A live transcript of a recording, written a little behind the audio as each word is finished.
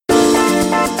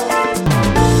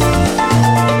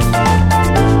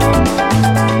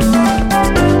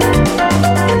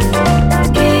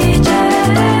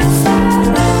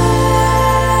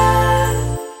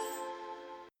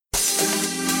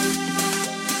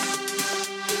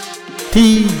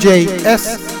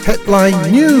TJS ヘッドライ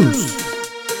ンニュース。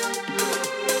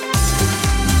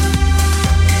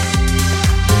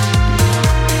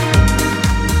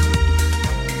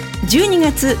12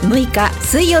月6日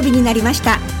水曜日になりまし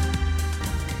た。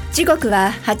時刻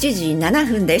は8時7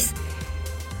分です。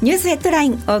ニュースヘッドラ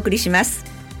インお送りしま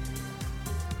す。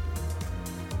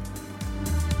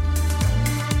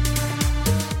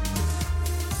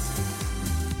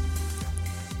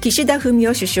岸田文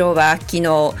雄首相は昨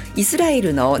日イスラエ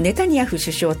ルのネタニヤフ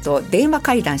首相と電話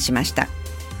会談しました。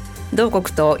同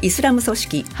国とイスラム組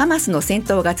織ハマスの戦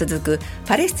闘が続く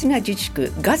パレスチナ自治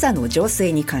区ガザの情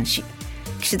勢に関し、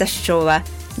岸田首相は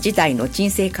事態の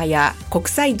沈静化や国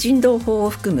際人道法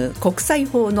を含む国際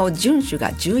法の遵守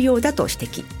が重要だと指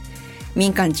摘、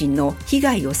民間人の被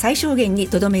害を最小限に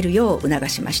とどめるよう促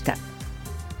しました。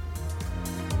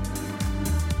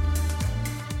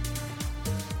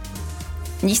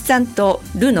日産と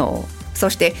ルノー、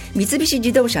そして三菱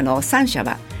自動車の3社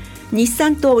は、日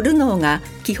産とルノーが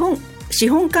資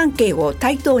本関係を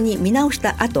対等に見直し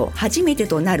た後初めて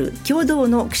となる共同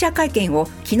の記者会見を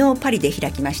昨日パリで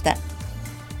開きました。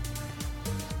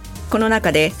この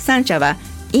中で3社は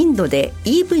インドで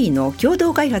EV の共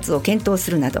同開発を検討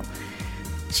するなど、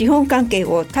資本関係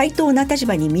を対等な立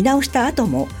場に見直した後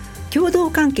も共同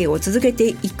関係を続けて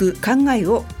いく考え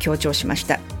を強調しまし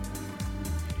た。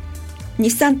日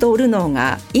産とルノー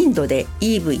がインドで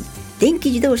EV 電気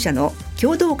自動車の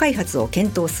共同開発を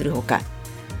検討するほか、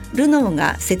ルノー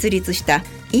が設立した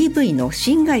EV の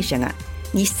新会社が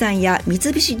日産や三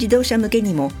菱自動車向け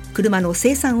にも車の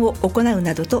生産を行う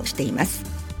などとしています。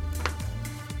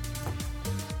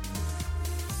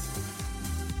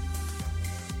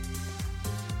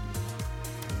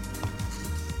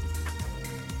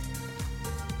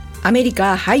アメリ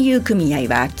カ俳優組合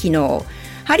は昨日、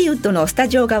ハリウッドのスタ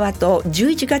ジオ側と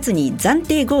11月に暫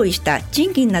定合意した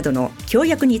賃金などの協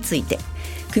約について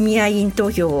組合員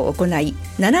投票を行い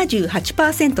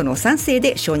 78% の賛成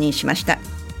で承認しました。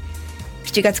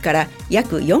7月から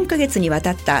約4ヶ月にわ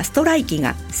たったストライキ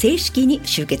が正式に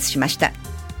終結しました。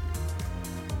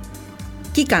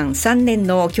期間3年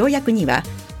の協約には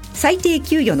最低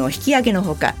給与の引き上げの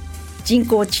ほか、人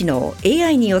工知能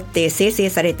AI によって生成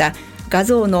された画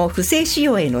像の不正使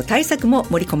用への対策も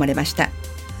盛り込まれました。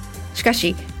しか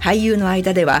し俳優の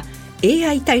間では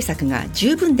AI 対策が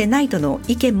十分でないとの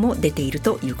意見も出ている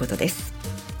ということです。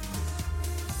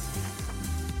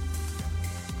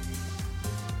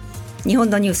日本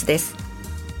のニュースです。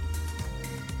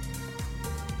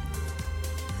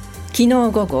昨日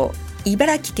午後、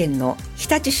茨城県の日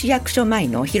立市役所前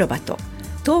の広場と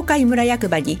東海村役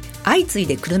場に相次い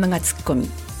で車が突っ込み、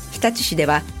日立市で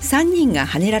は3人が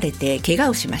はねられて怪我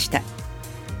をしました。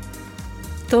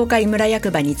東海村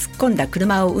役場に突っ込んだ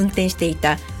車を運転してい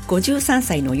た53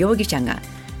歳の容疑者が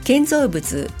建造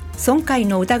物損壊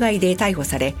の疑いで逮捕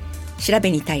され、調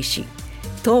べに対し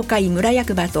東海村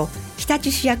役場と日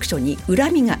立市役所に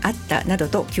恨みがあったなど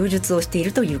と供述をしてい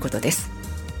るということです。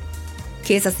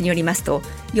警察によりますと、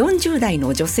40代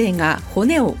の女性が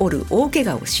骨を折る大怪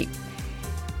我をし、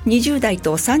20代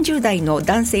と30代の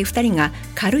男性2人が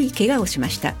軽い怪我をしま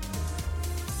した。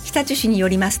日立市によ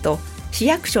りますと、市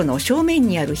役所の正面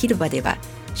にある広場では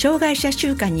障害者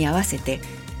週間に合わせて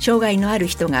障害のある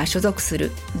人が所属す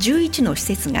る11の施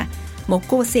設が木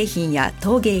工製品や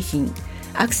陶芸品、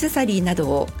アクセサリーなど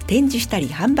を展示したり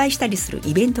販売したりする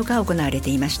イベントが行われて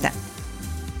いました。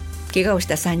怪我をし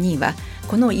た3人は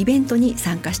このイベントに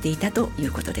参加していたとい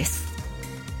うことです。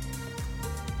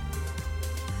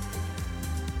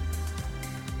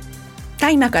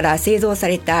大麻から製造さ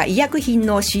れた医薬品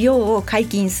の使用を解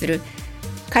禁する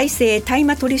改正大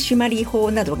麻取締法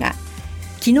などが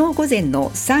昨日午前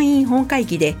の参院本会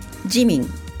議で自民、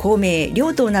公明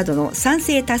両党などの賛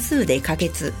成多数で可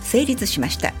決・成立しま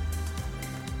した。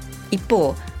一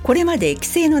方、これまで規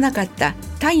制のなかった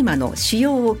大麻の使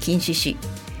用を禁止し、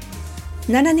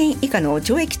7年以下の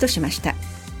懲役としました。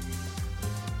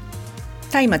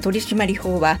大麻取締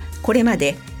法はこれま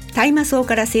で大麻草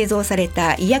から製造され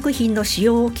た医薬品の使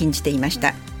用を禁じていまし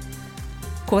た。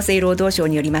厚生労働省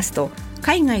によりますと、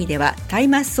海外では大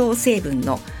麻草成分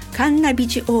のカンナビ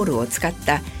ジオールを使っ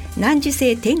た難治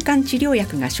性転換治療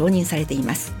薬が承認されてい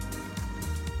ます。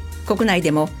国内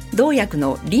でも同薬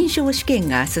の臨床試験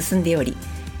が進んでおり、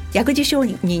薬事承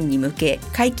認に向け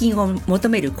解禁を求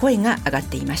める声が上がっ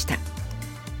ていました。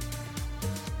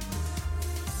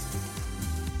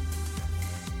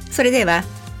それでは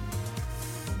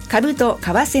株と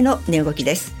為替の値動き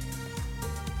です。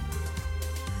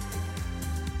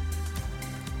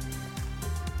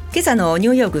今朝のニ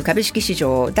ューヨーク株式市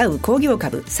場ダウ工業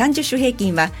株30種平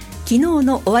均は昨日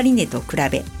の終値と比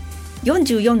べ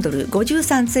44ドル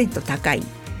53セント高い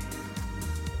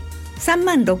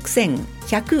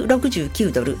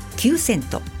 36,169 ドル9セン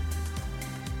ト。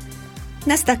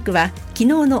ナスダックは昨日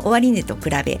の終値と比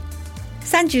べ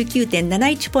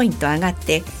 39.71 ポイント上がっ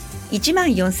て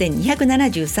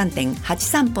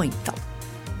 14,273.83 ポイント。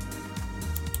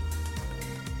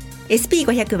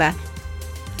 SP500 は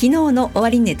昨日の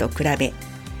終値と比べ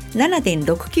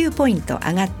 7.69 ポイント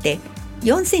上がって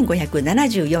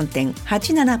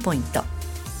4574.87 ポイント。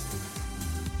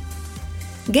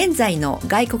現在の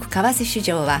外国為替市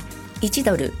場は1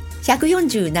ドル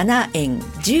147円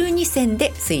12銭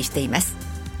で推移しています。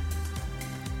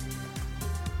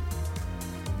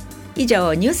以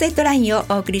上、ニュースヘッドラインを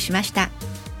お送りしました。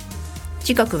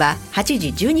時刻は8時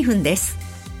12分です。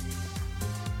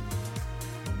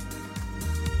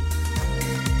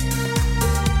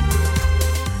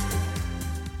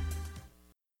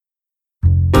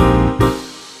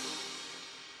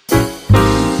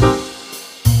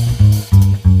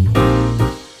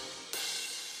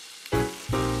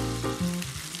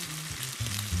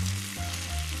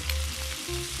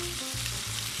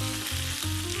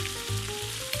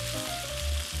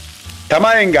多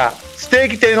摩園がステー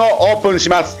キ店をオープンし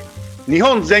ます。日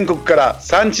本全国から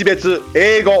産地別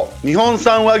英語日本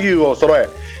産和牛を揃え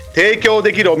提供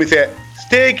できるお店、ス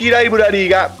テーキライブラリー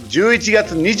が11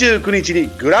月29日に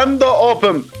グランドオー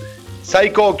プン。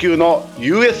最高級の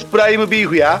US プライムビー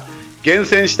フや厳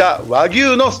選した和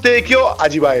牛のステーキを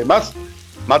味わえます。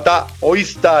またオイ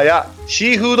スターや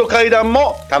シーフード会談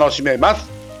も楽しめます。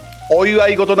お祝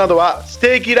い事などはス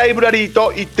テーキライブラリー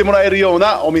と言ってもらえるよう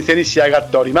なお店に仕上がっ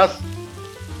ております。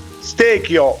ステー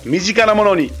キを身近なも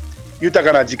のに、豊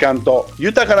かな時間と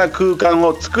豊かな空間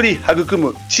を作り育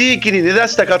む地域に根ざ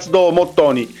した活動をモッ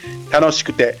トーに、楽し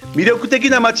くて魅力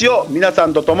的な街を皆さ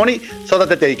んと共に育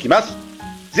てていきます。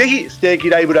ぜひステー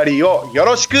キライブラリーをよ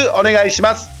ろしくお願いし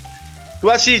ます。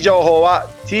詳しい情報は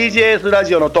TJS ラ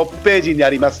ジオのトップページにあ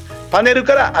りますパネル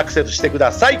からアクセスしてく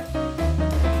ださい。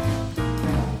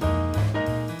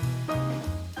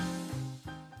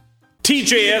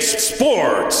TJS スポ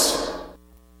ーツ。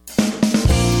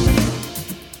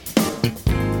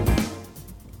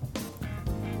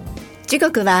時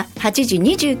刻は8時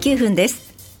29分で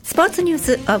す。スポーツニュー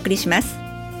スお送りします。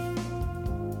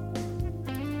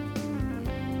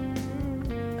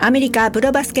アメリカプ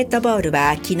ロバスケットボール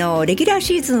は昨日レギュラー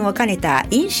シーズンを兼ねた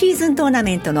インシーズントーナ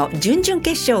メントの準々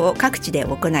決勝を各地で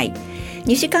行い、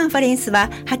西カンファレンスは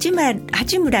八村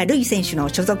塁選手の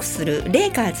所属するレ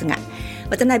イカーズが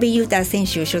渡邊雄太選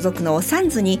手所属のサン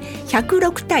ズに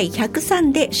106対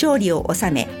103で勝利を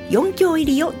収め4強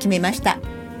入りを決めました。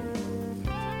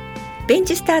ベン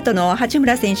チスタートの八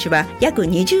村選手は約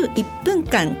21分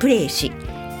間プレーし、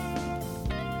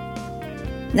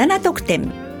7得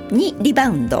点2リバ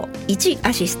ウンド1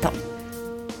アシスト。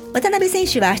渡邊選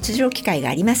手は出場機会が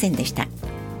ありませんでした。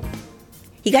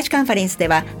東カンファレンスで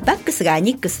はバックスが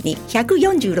ニックスに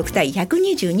146対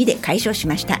122で快勝し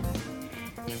ました。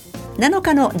7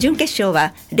日の準決勝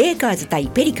はレイカーズ対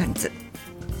ペリカンズ、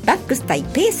バックス対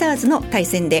ペイサーズの対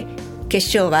戦で、決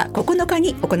勝は9日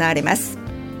に行われます。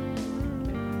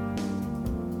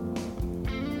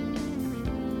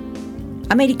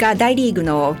アメリカ大リーグ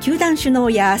の球団首脳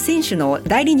や選手の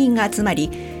代理人が集まり、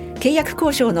契約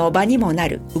交渉の場にもな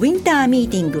るウィンターミ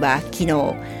ーティングは昨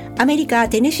日、アメリカ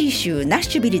テネシー州ナッ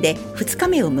シュビルで2日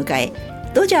目を迎え、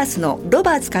ドジャースのロ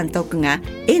バーツ監督が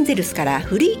エンゼルスから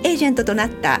フリーエージェントとなっ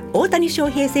た大谷翔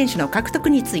平選手の獲得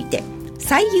について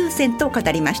最優先と語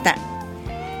りました。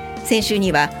先週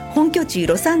には本拠地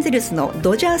ロサンゼルスの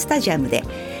ドジャースタジアムで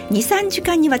 2,3 時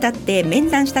間にわたって面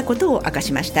談したことを明か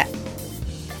しました。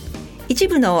一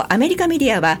部のアメリカメデ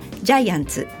ィアはジャイアン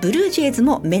ツ、ブルージェイズ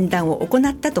も面談を行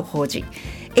ったと報じ、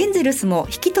エンゼルスも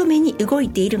引き止めに動い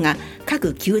ているが、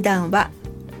各球団は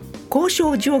交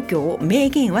渉状況を明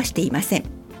言はしていません。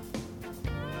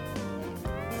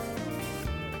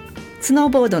スノー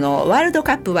ボードのワールド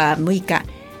カップは6日、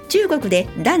中国で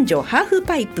男女ハーフ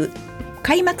パイプ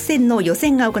開幕戦の予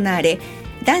選が行われ、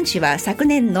男子は昨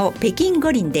年の北京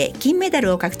五輪で金メダ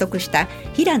ルを獲得した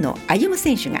平野歩夢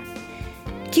選手が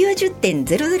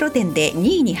90.00 点で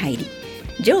2位に入り、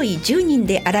上位10人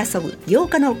で争う8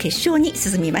日の決勝に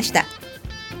進みました。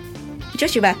女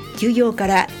子は休養か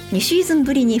ら2シーズン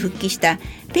ぶりに復帰した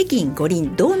北京五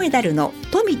輪銅メダルの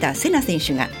冨田せな選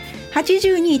手が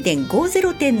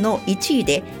 82.50 点の1位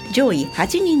で上位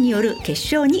8人による決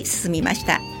勝に進みまし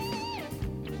た。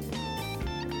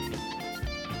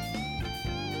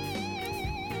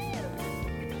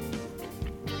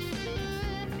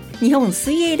日本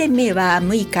水泳連盟は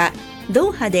6日、ド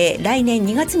ーハで来年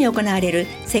2月に行われる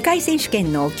世界選手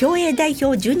権の競泳代表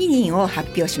12人を発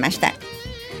表しました。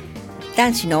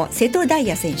男子の瀬戸大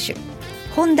也選手、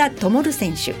本多灯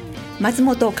選手、松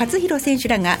本克央選手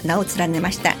らが名を連ね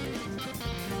ました。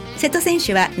瀬戸選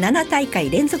手は7大会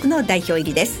連続の代表入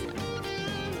りです。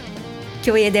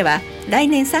競泳では来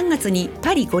年3月に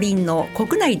パリ五輪の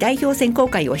国内代表選考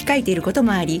会を控えていること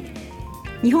もあり、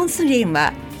日本水連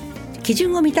は基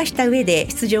準を満たした上で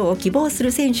出場を希望す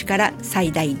る選手から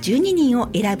最大12人を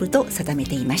選ぶと定め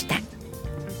ていました。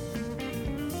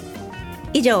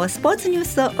以上、スポーツニュー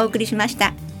スをお送りしまし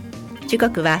た。時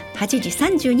刻は8時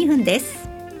32分です。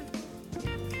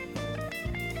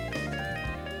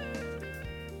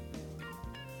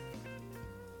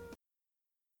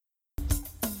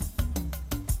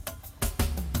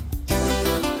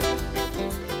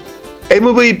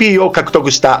MVP を獲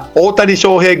得した大谷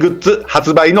翔平グッズ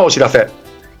発売のお知らせ。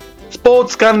スポー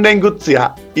ツ関連グッズ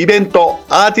やイベント、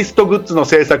アーティストグッズの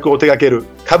制作を手掛ける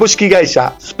株式会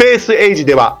社スペースエイジ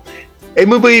では、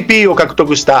MVP を獲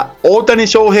得した大谷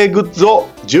翔平グッズを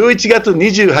11月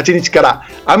28日から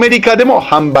アメリカでも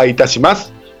販売いたしま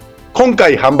す。今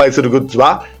回販売するグッズ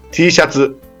は T シャ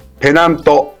ツ、ペナン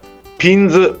ト、ピン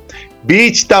ズ、ビ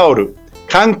ーチタオル、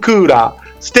缶クーラ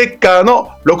ー、ステッカー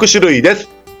の6種類です。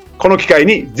この機会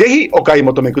にぜひお買い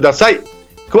求めください。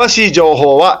詳しい情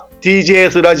報は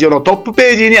TJS ラジオのトップ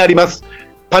ページにあります。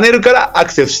パネルからア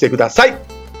クセスしてください。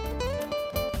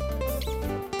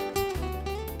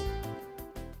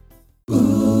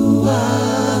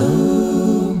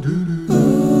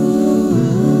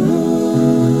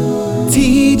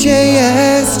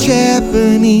TJS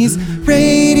Japanese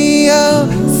Radio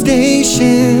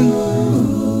Station